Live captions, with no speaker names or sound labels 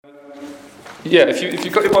Yeah, if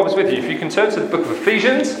you've got your Bibles with you, if you can turn to the book of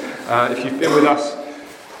Ephesians, if you've been with us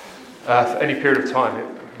for any period of time,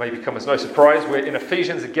 it may become as no surprise. We're in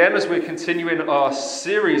Ephesians again as we're continuing our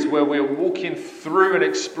series where we're walking through and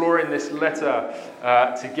exploring this letter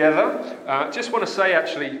together. Just want to say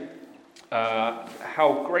actually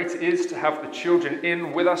how great it is to have the children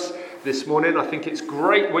in with us this morning. I think it's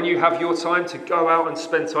great when you have your time to go out and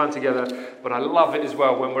spend time together, but I love it as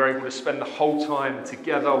well when we're able to spend the whole time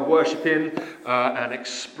together worshiping and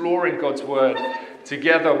exploring God's word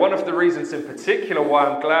together. One of the reasons in particular why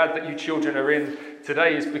I'm glad that you children are in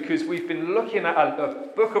today is because we've been looking at a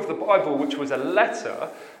book of the Bible which was a letter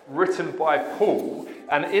written by Paul,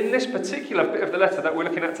 and in this particular bit of the letter that we're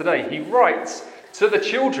looking at today, he writes to the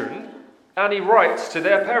children and he writes to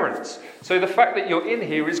their parents. So the fact that you're in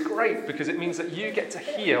here is great because it means that you get to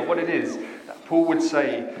hear what it is that Paul would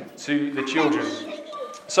say to the children.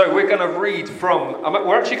 So we're going to read from,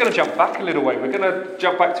 we're actually going to jump back a little way. We're going to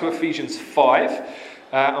jump back to Ephesians 5.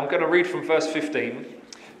 I'm going to read from verse 15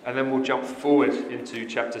 and then we'll jump forward into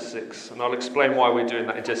chapter 6. And I'll explain why we're doing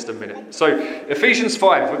that in just a minute. So Ephesians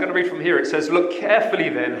 5, we're going to read from here. It says, "Look carefully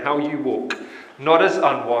then how you walk, not as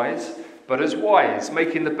unwise, but as wise,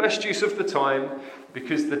 making the best use of the time,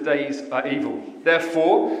 because the days are evil.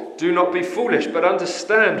 Therefore, do not be foolish, but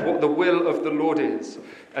understand what the will of the Lord is.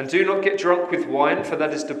 And do not get drunk with wine, for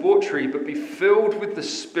that is debauchery, but be filled with the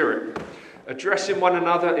Spirit, addressing one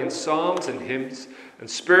another in psalms and hymns and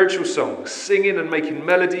spiritual songs, singing and making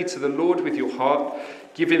melody to the Lord with your heart,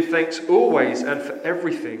 giving thanks always and for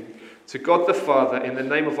everything to God the Father in the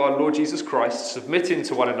name of our Lord Jesus Christ, submitting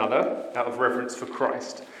to one another out of reverence for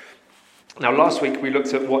Christ." Now, last week we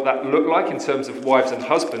looked at what that looked like in terms of wives and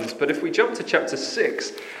husbands, but if we jump to chapter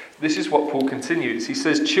 6, this is what Paul continues. He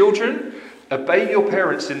says, "Children, obey your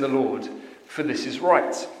parents in the Lord, for this is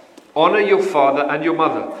right. Honor your father and your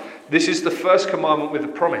mother. This is the first commandment with a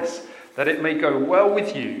promise, that it may go well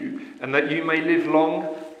with you and that you may live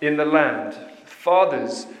long in the land.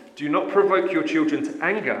 Fathers, do not provoke your children to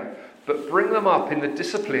anger, but bring them up in the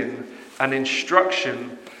discipline and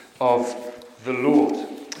instruction of the Lord."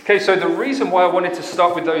 Okay, so the reason why I wanted to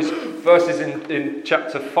start with those verses in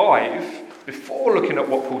chapter 5, before looking at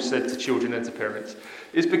what Paul said to children and to parents,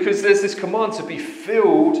 is because there's this command to be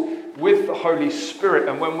filled with the Holy Spirit.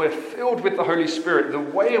 And when we're filled with the Holy Spirit, the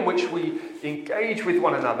way in which we engage with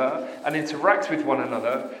one another and interact with one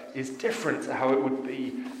another is different to how it would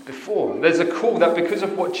be before. There's a call that because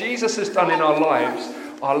of what Jesus has done in our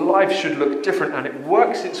lives should look different, and it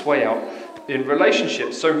works its way out in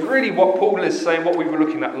relationships. So really what Paul is saying, what we were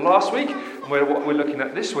looking at last week and what we're looking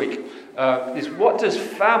at this week, is what does a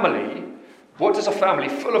family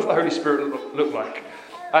full of the Holy Spirit look like?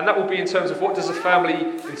 And that will be in terms of what does a family,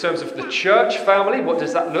 in terms of the church family, what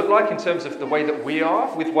does that look like in terms of the way that we are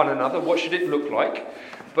with one another, what should it look like?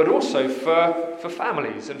 But also for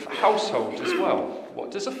families and for households as well.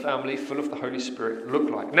 What does a family full of the Holy Spirit look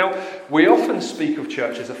like? Now, we often speak of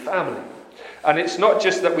church as a family. And it's not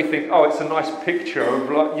just that we think, oh, it's a nice picture of,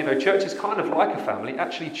 church is kind of like a family.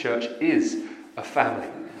 Actually, church is a family.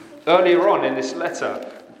 Earlier on in this letter,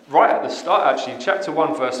 right at the start, actually, in chapter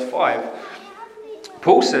 1, verse 5,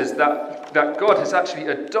 Paul says that God has actually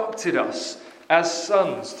adopted us as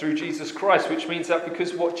sons through Jesus Christ, which means that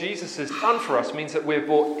because what Jesus has done for us means that we're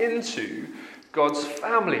brought into God's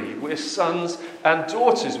family. We're sons and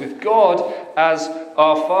daughters with God as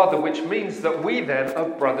our Father, which means that we then are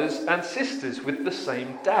brothers and sisters with the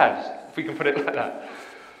same dad, if we can put it like that.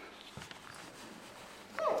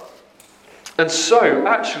 And so,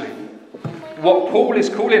 actually, what Paul is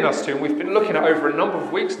calling us to, and we've been looking at over a number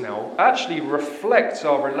of weeks now, actually reflects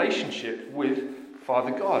our relationship with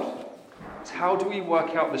Father God. It's how do we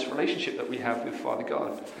work out this relationship that we have with Father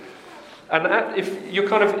God? And if you're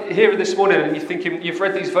kind of here this morning and you're thinking, you've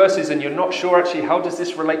read these verses and you're not sure actually how does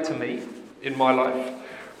this relate to me in my life?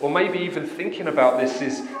 Or maybe even thinking about this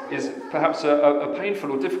is perhaps a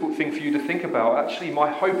painful or difficult thing for you to think about. Actually, my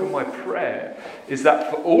hope and my prayer is that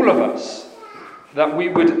for all of us, that we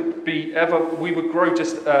would grow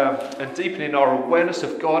just and deepen in our awareness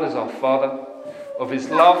of God as our Father, of his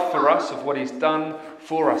love for us, of what he's done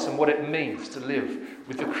for us and what it means to live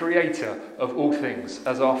with the Creator of all things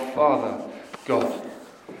as our Father God.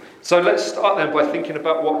 So let's start then by thinking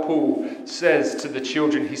about what Paul says to the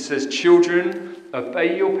children. He says, "Children,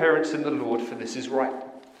 obey your parents in the Lord, for this is right.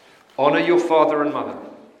 Honor your father and mother.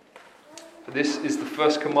 For this is the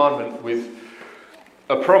first commandment with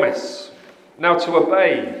a promise." Now, to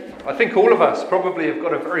obey, I think all of us probably have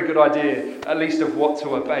got a very good idea, at least, of what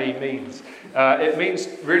to obey means. It means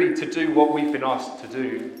really to do what we've been asked to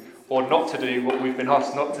do, or not to do what we've been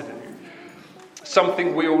asked not to do.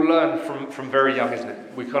 something we all learn from very young, isn't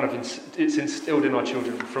it? We kind of it's instilled in our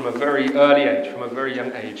children from a very early age, from a very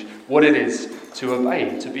young age, what it is to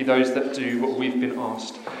obey, to be those that do what we've been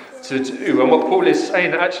asked to do. And what Paul is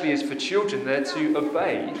saying actually is for children, they're to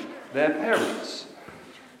obey their parents.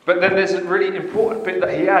 But then there's a really important bit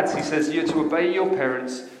that he adds. He says you're to obey your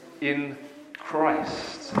parents in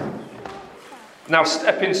Christ. Now,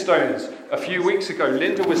 stepping stones. A few weeks ago,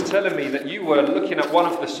 Linda was telling me that you were looking at one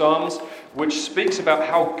of the Psalms which speaks about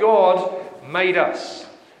how God made us,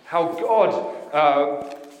 how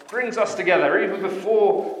God brings us together. Even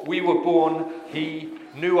before we were born, he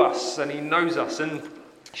knew us and he knows us. And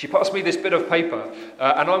she passed me this bit of paper,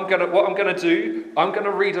 and what I'm going to do, I'm going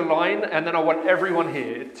to read a line, and then I want everyone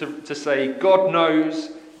here to say, God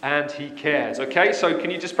knows and he cares. Okay, so can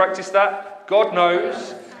you just practice that? God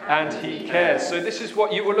knows and he cares. So this is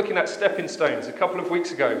what you were looking at, stepping stones, a couple of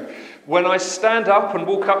weeks ago. When I stand up and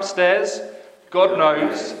walk upstairs, God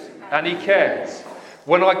knows and he cares.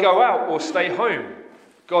 When I go out or stay home,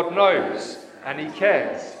 God knows and he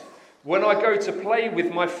cares. When I go to play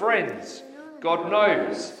with my friends, God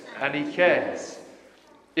knows and he cares.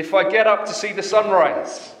 If I get up to see the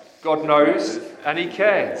sunrise, God knows and he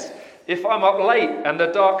cares. If I'm up late and the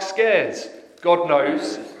dark scares, God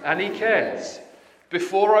knows and he cares.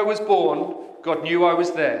 Before I was born, God knew I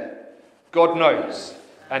was there. God knows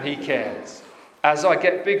and he cares. As I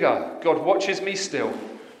get bigger, God watches me still.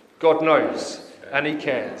 God knows and he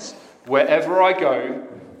cares. Wherever I go,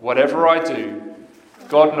 whatever I do,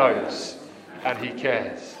 God knows and he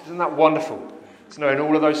cares. Isn't that wonderful? To know in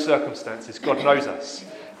all of those circumstances, God knows us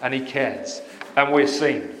and he cares. And we're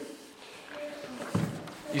seen.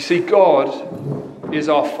 You see, God is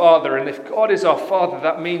our Father, and if God is our Father,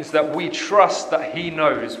 that means that we trust that he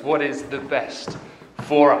knows what is the best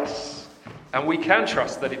for us. And we can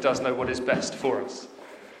trust that he does know what is best for us.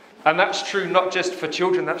 And that's true not just for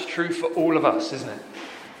children, that's true for all of us, isn't it?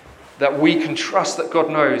 That we can trust that God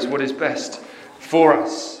knows what is best for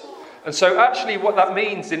us. And so actually what that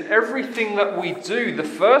means in everything that we do, the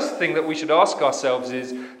first thing that we should ask ourselves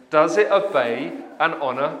is, does it obey and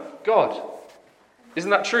honour God?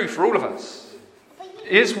 Isn't that true for all of us?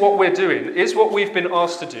 Is what we're doing, is what we've been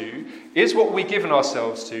asked to do, is what we've given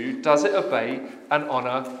ourselves to, does it obey and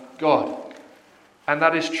honour God? And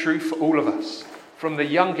that is true for all of us, from the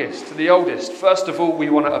youngest to the oldest. First of all, we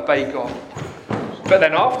want to obey God. But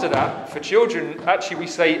then after that, for children, actually we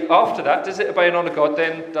say after that, does it obey and honour God?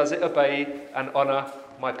 Then does it obey and honour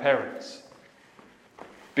my parents?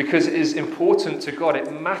 Because it is important to God,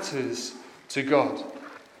 it matters to God.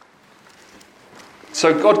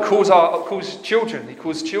 So God calls children. He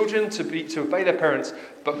calls children to obey their parents,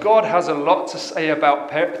 but God has a lot to say about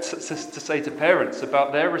to say to parents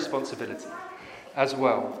about their responsibility as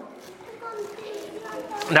well.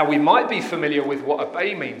 Now we might be familiar with what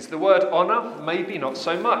obey means. The word honour, maybe not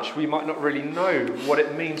so much. We might not really know what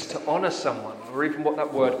it means to honour someone, or even what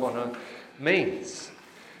that word honour means.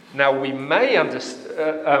 Now we may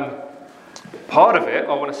understand part of it.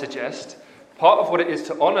 I want to suggest. Part of what it is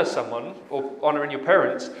to honour someone, or honouring your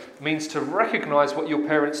parents, means to recognise what your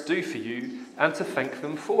parents do for you and to thank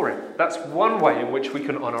them for it. That's one way in which we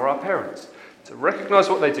can honour our parents. To recognise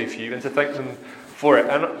what they do for you and to thank them for it.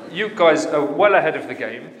 And you guys are well ahead of the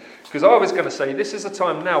game, because I was going to say this is a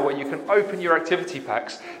time now where you can open your activity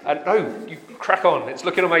packs and you crack on, it's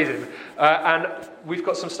looking amazing. And we've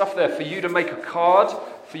got some stuff there for you to make a card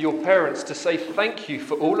for your parents to say thank you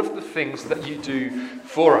for all of the things that you do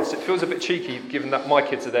for us. It feels a bit cheeky given that my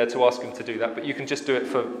kids are there to ask them to do that, but you can just do it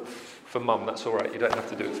for mum, that's all right, you don't have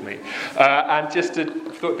to do it for me. And just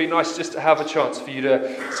thought it'd be nice just to have a chance for you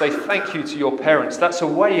to say thank you to your parents. That's a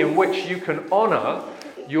way in which you can honour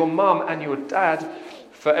your mum and your dad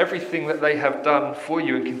for everything that they have done for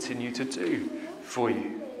you and continue to do for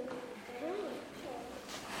you.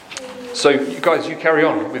 So you guys, you carry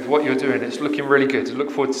on with what you're doing. It's looking really good. I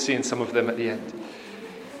look forward to seeing some of them at the end.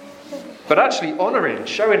 But actually honouring,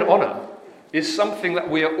 showing honour, is something that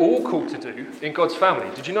we are all called to do in God's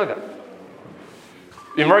family. Did you know that?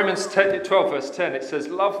 In Romans 12 verse 10 it says,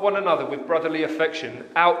 love one another with brotherly affection,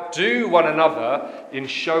 outdo one another in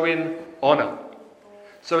showing honour.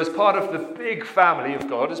 So as part of the big family of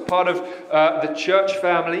God, as part of the church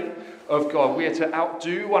family of God, we are to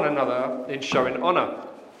outdo one another in showing honour.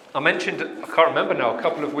 I mentioned, I can't remember now, a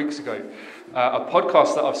couple of weeks ago, a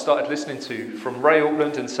podcast that I've started listening to from Ray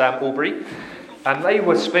Altland and Sam Albury. And they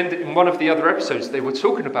were in one of the other episodes, they were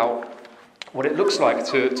talking about what it looks like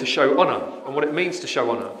to show honour and what it means to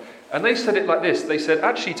show honour. And they said it like this. They said,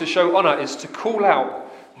 actually, to show honour is to call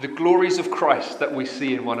out the glories of Christ that we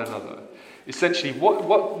see in one another. Essentially,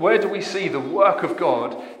 where do we see the work of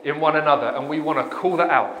God in one another? And we want to call that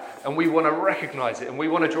out, and we want to recognize it, and we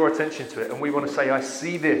want to draw attention to it, and we want to say, I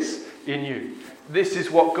see this in you. This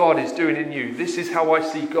is what God is doing in you. This is how I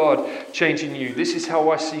see God changing you. This is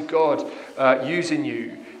how I see God using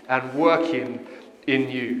you and working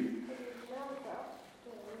in you.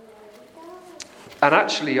 And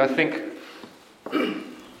actually, I think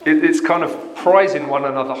it's kind of prizing one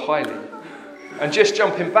another highly. And just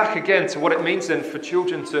jumping back again to what it means then for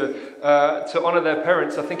children to honour their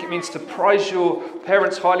parents, I think it means to prize your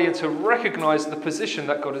parents highly and to recognise the position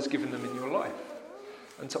that God has given them in your life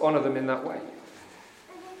and to honour them in that way.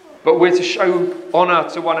 But we're to show honour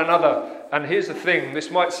to one another. And here's the thing, this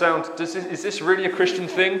might sound, is this really a Christian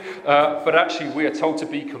thing? But actually we are told to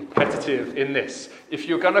be competitive in this. If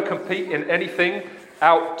you're going to compete in anything,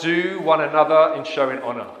 outdo one another in showing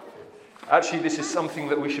honour. Actually, this is something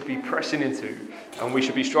that we should be pressing into and we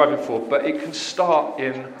should be striving for. But it can start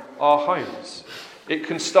in our homes. It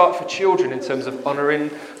can start for children in terms of honouring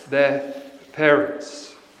their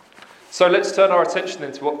parents. So let's turn our attention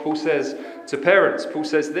then to what Paul says to parents. Paul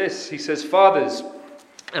says this. He says, fathers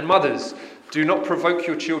and mothers, do not provoke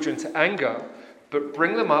your children to anger, but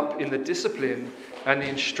bring them up in the discipline and the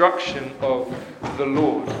instruction of the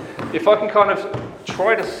Lord. If I can kind of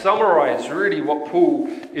try to summarize really what Paul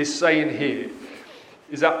is saying here,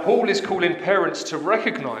 is that Paul is calling parents to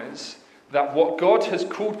recognize that what God has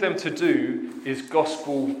called them to do is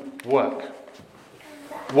gospel work.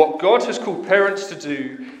 What God has called parents to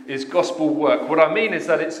do is gospel work. What I mean is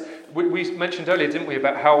that we mentioned earlier, didn't we,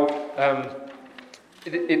 about how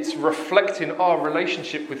it's reflecting our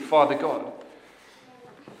relationship with Father God.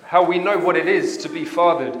 How we know what it is to be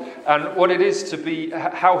fathered and what it is to be,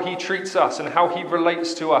 how he treats us and how he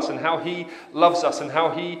relates to us and how he loves us and how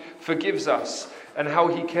he forgives us and how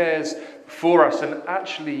he cares for us. And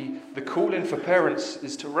actually, the calling for parents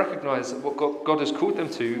is to recognize that what God has called them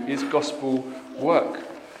to is gospel work,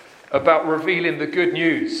 about revealing the good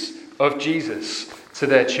news of Jesus to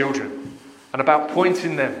their children and about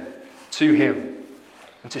pointing them to him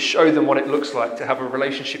and to show them what it looks like to have a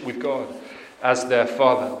relationship with God as their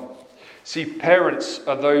father. See, parents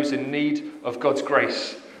are those in need of God's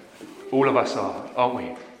grace. All of us are, aren't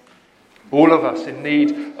we? All of us in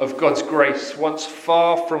need of God's grace, once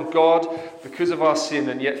far from God because of our sin,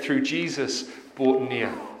 and yet through Jesus brought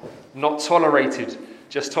near. Not tolerated,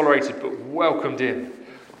 just tolerated, but welcomed in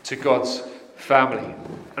to God's family.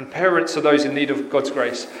 And parents are those in need of God's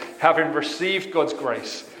grace, having received God's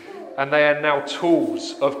grace, and they are now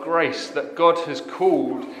tools of grace that God has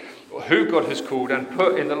called, who God has called and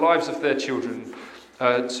put in the lives of their children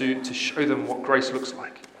to show them what grace looks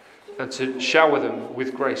like and to shower them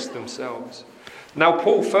with grace themselves. Now,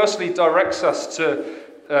 Paul firstly directs us to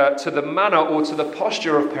the manner or to the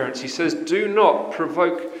posture of parents. He says, do not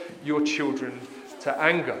provoke your children to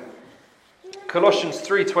anger. Colossians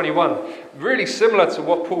 3:21, really similar to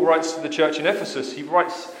what Paul writes to the church in Ephesus. He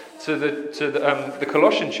writes to the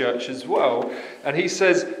Colossian church as well. And he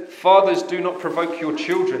says, fathers, do not provoke your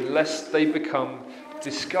children lest they become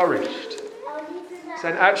discouraged.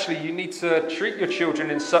 Saying actually you need to treat your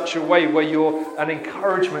children in such a way where you're an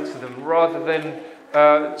encouragement to them rather than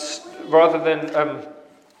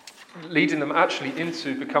leading them actually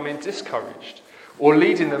into becoming discouraged or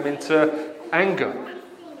leading them into anger.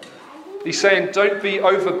 He's saying don't be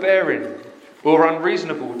overbearing or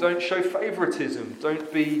unreasonable. Don't show favoritism.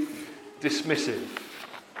 Don't be dismissive.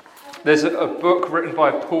 There's a book written by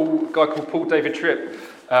a guy called Paul David Tripp,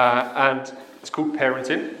 and it's called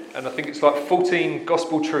Parenting. And I think it's like 14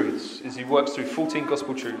 gospel truths, as he works through 14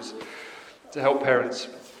 gospel truths to help parents.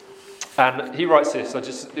 And he writes this.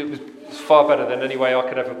 It was far better than any way I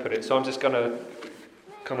could ever put it. So I'm just going to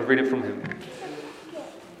kind of read it from him.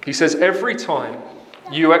 He says, every time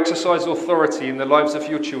you exercise authority in the lives of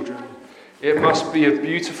your children, it must be a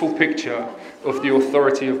beautiful picture of the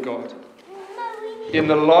authority of God. In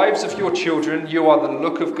the lives of your children, you are the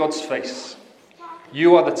look of God's face.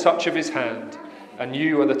 You are the touch of his hand, and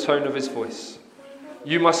you are the tone of his voice.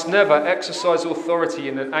 You must never exercise authority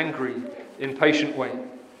in an angry, impatient way.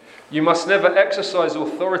 You must never exercise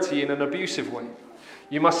authority in an abusive way.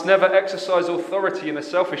 You must never exercise authority in a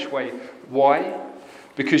selfish way. Why?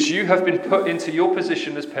 Because you have been put into your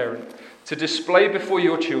position as parent to display before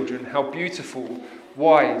your children how beautiful,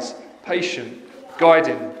 wise, patient,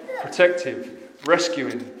 guiding, protective,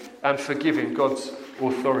 rescuing, and forgiving God's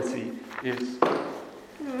authority is.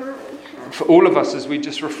 For all of us, as we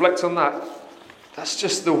just reflect on that, that's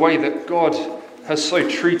just the way that God has so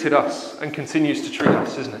treated us and continues to treat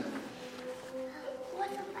us, isn't it?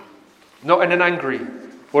 Not in an angry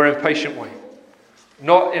or impatient way,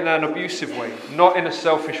 not in an abusive way, not in a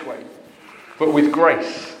selfish way, but with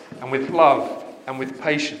grace and with love and with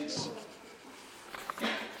patience.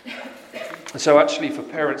 And so actually for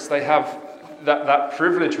parents, they have that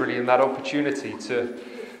privilege really and that opportunity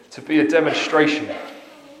to be a demonstration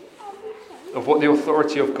of what the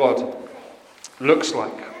authority of God looks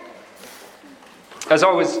like. As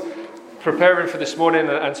I was preparing for this morning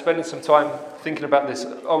and spending some time thinking about this,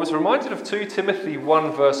 I was reminded of 2 Timothy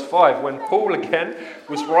 1 verse 5 when Paul again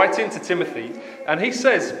was writing to Timothy, and he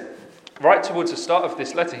says, right towards the start of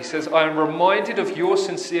this letter, he says, "I am reminded of your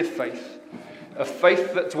sincere faith, a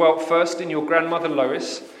faith that dwelt first in your grandmother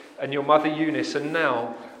Lois and your mother Eunice, and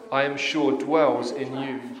now I am sure dwells in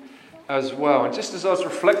you as well." And just as I was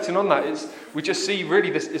reflecting on that, we just see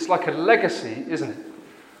really this, it's like a legacy, isn't it?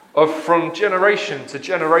 Of from generation to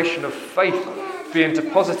generation of faith being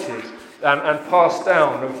deposited and passed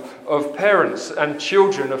down, of parents and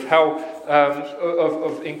children, of how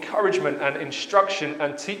of encouragement and instruction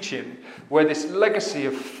and teaching, where this legacy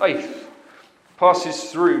of faith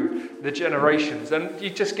passes through the generations. And you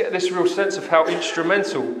just get this real sense of how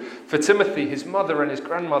instrumental for Timothy his mother and his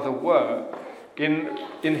grandmother were in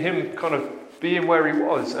him kind of being where he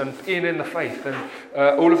was and being in the faith and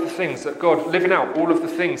all of the things that God, living out all of the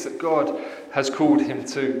things that God has called him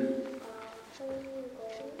to.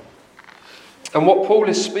 And what Paul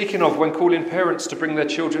is speaking of when calling parents to bring their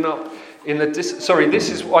children up in the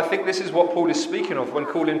I think this is what Paul is speaking of when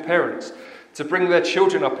calling parents to bring their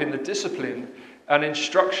children up in the discipline and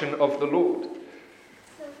instruction of the Lord.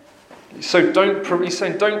 So he's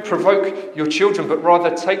saying don't provoke your children, but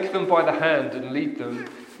rather take them by the hand and lead them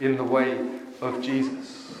in the way of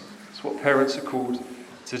Jesus. It's what parents are called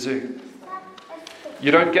to do.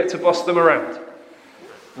 You don't get to boss them around.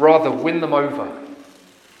 Rather, win them over.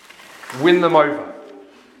 Win them over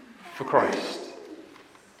for Christ.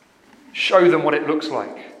 Show them what it looks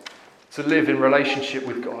like to live in relationship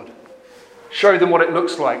with God. Show them what it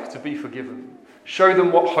looks like to be forgiven. Show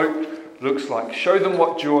them what hope looks like. Show them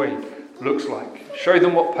what joy looks like. Show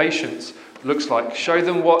them what patience looks like. Show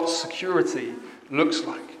them what security looks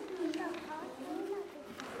like.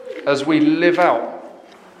 As we live out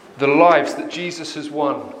the lives that Jesus has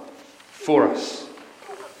won for us.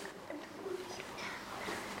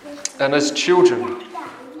 And as children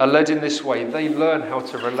are led in this way, they learn how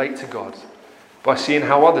to relate to God by seeing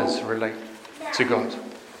how others relate to God.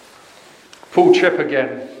 Paul Tripp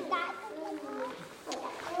again,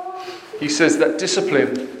 he says that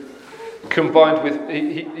discipline combined with,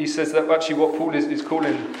 he says that actually what Paul is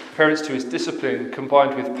calling parents to is discipline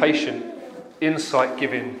combined with patient,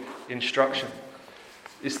 insight-giving instruction.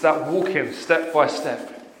 It's that walking step by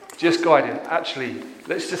step, just guiding. Actually,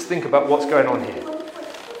 let's just think about what's going on here.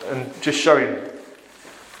 And just showing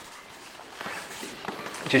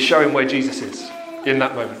where Jesus is in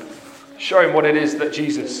that moment. Showing what it is that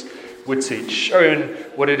Jesus would teach. Showing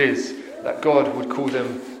what it is that God would call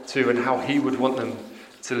them to and how he would want them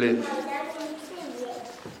to live.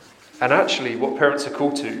 And actually, what parents are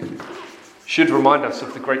called to should remind us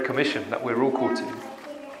of the Great Commission that we're all called to.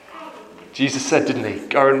 Jesus said, didn't he?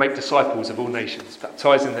 Go and make disciples of all nations,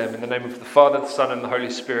 baptizing them in the name of the Father, the Son, and the Holy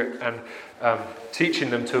Spirit, and teaching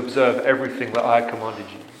them to observe everything that I commanded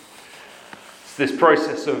you. It's this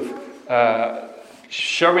process of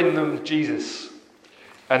showing them Jesus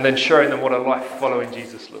and then showing them what a life following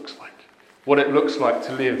Jesus looks like. What it looks like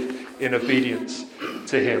to live in obedience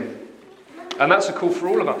to him. And that's a call for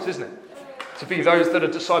all of us, isn't it? To be those that are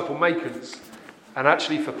disciple makers. And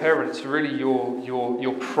actually for parents, really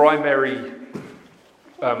your primary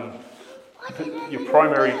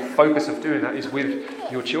focus of doing that is with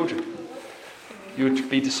your children. You would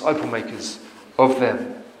be disciple makers of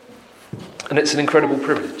them. And it's an incredible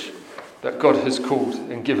privilege that God has called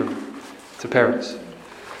and given to parents.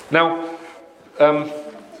 Now,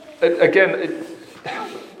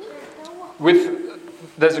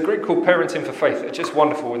 there's a group called Parenting for Faith. It's just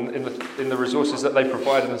wonderful in the resources that they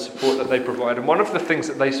provide and the support that they provide. And one of the things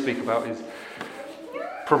that they speak about is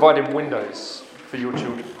providing windows for your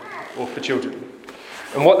children or for children.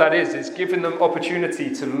 And what that is giving them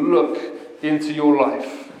opportunity to look into your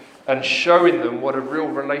life and showing them what a real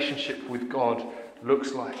relationship with God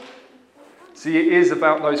looks like. See, it is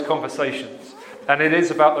about those conversations. And it is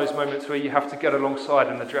about those moments where you have to get alongside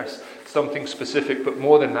and address something specific, but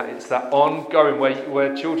more than that, it's that ongoing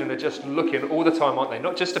where children are just looking all the time, aren't they?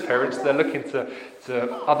 Not just to parents, they're looking to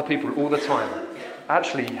other people all the time.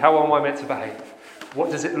 Actually, how am I meant to behave? What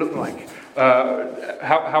does it look like?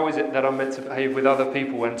 How is it that I'm meant to behave with other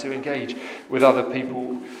people and to engage with other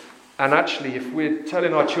people? And actually, if we're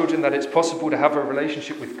telling our children that it's possible to have a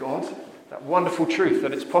relationship with God That wonderful truth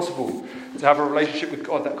that it's possible to have a relationship with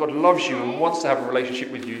God, that God loves you and wants to have a relationship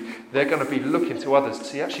with you, they're going to be looking to others to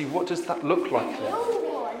see, actually, what does that look like then?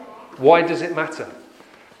 Why does it matter?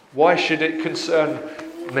 Why should it concern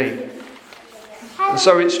me? And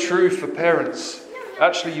so it's true for parents.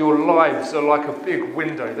 Actually, your lives are like a big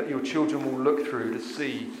window that your children will look through to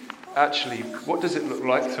see, actually, what does it look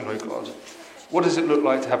like to know God? What does it look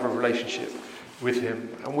like to have a relationship with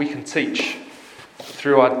Him? And we can teach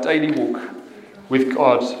through our daily walk with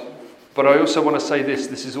God. But I also want to say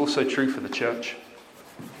this is also true for the church.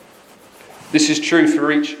 This is true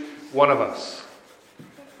for each one of us.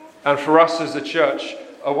 And for us as a church,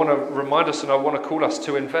 I want to remind us and I want to call us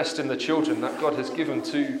to invest in the children that God has given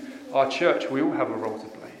to our church. We all have a role to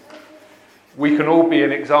play. We can all be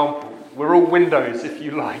an example. We're all windows, if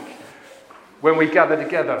you like, when we gather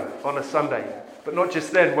together on a Sunday. But not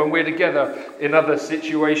just then, when we're together in other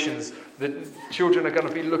situations, the children are going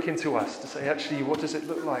to be looking to us to say, actually, what does it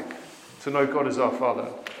look like to know God as our Father?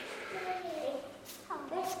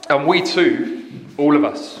 And we too, all of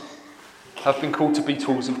us, have been called to be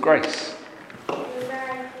tools of grace.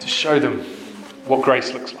 To show them what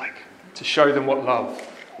grace looks like. To show them what love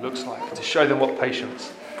looks like. To show them what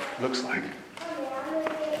patience looks like.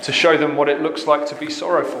 To show them what it looks like to be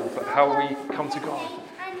sorrowful, but how we come to God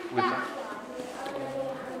with that.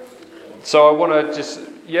 So I want to just,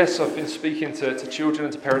 yes, I've been speaking to children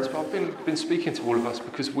and to parents, but I've been speaking to all of us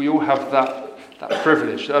because we all have that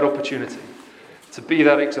privilege, that opportunity to be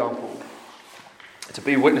that example, to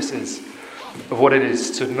be witnesses of what it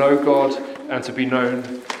is to know God and to be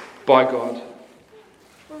known by God.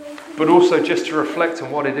 But also just to reflect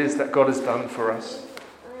on what it is that God has done for us.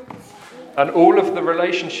 And all of the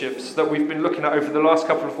relationships that we've been looking at over the last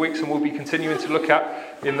couple of weeks and we'll be continuing to look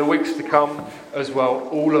at in the weeks to come as well,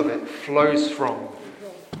 all of it flows from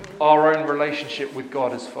our own relationship with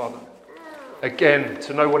God as Father. Again,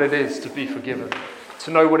 to know what it is to be forgiven,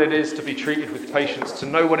 to know what it is to be treated with patience, to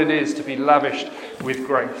know what it is to be lavished with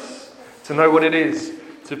grace, to know what it is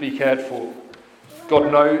to be cared for.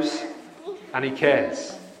 God knows and He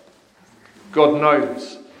cares. God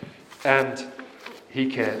knows and He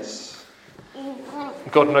cares.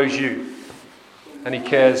 God knows you and He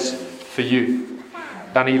cares for you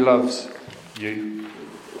and He loves you.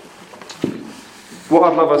 What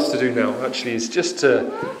I'd love us to do now actually is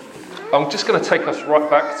I'm just going to take us right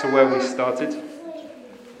back to where we started.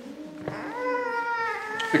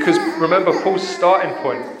 Because remember, Paul's starting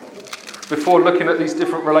point before looking at these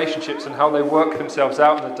different relationships and how they work themselves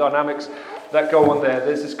out and the dynamics that go on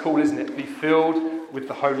there's this call, isn't it? Be filled with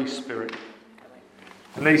the Holy Spirit.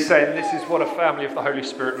 And he's saying this is what a family of the Holy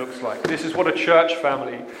Spirit looks like. This is what a church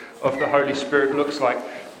family of the Holy Spirit looks like.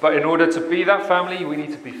 But in order to be that family, we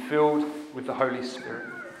need to be filled with the Holy Spirit.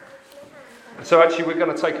 And so actually we're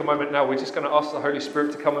going to take a moment now. We're just going to ask the Holy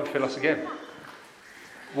Spirit to come and fill us again.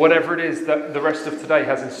 Whatever it is that the rest of today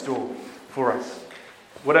has in store for us.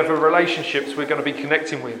 Whatever relationships we're going to be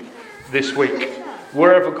connecting with this week.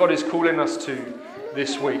 Wherever God is calling us to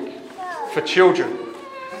this week. For children.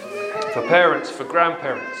 For parents, for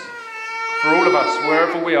grandparents, for all of us,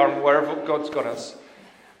 wherever we are and wherever God's got us,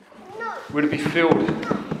 we're to be filled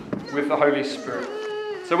with the Holy Spirit.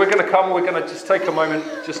 So we're going to come, we're going to just take a moment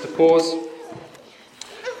just to pause,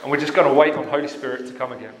 and we're just going to wait on Holy Spirit to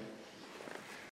come again.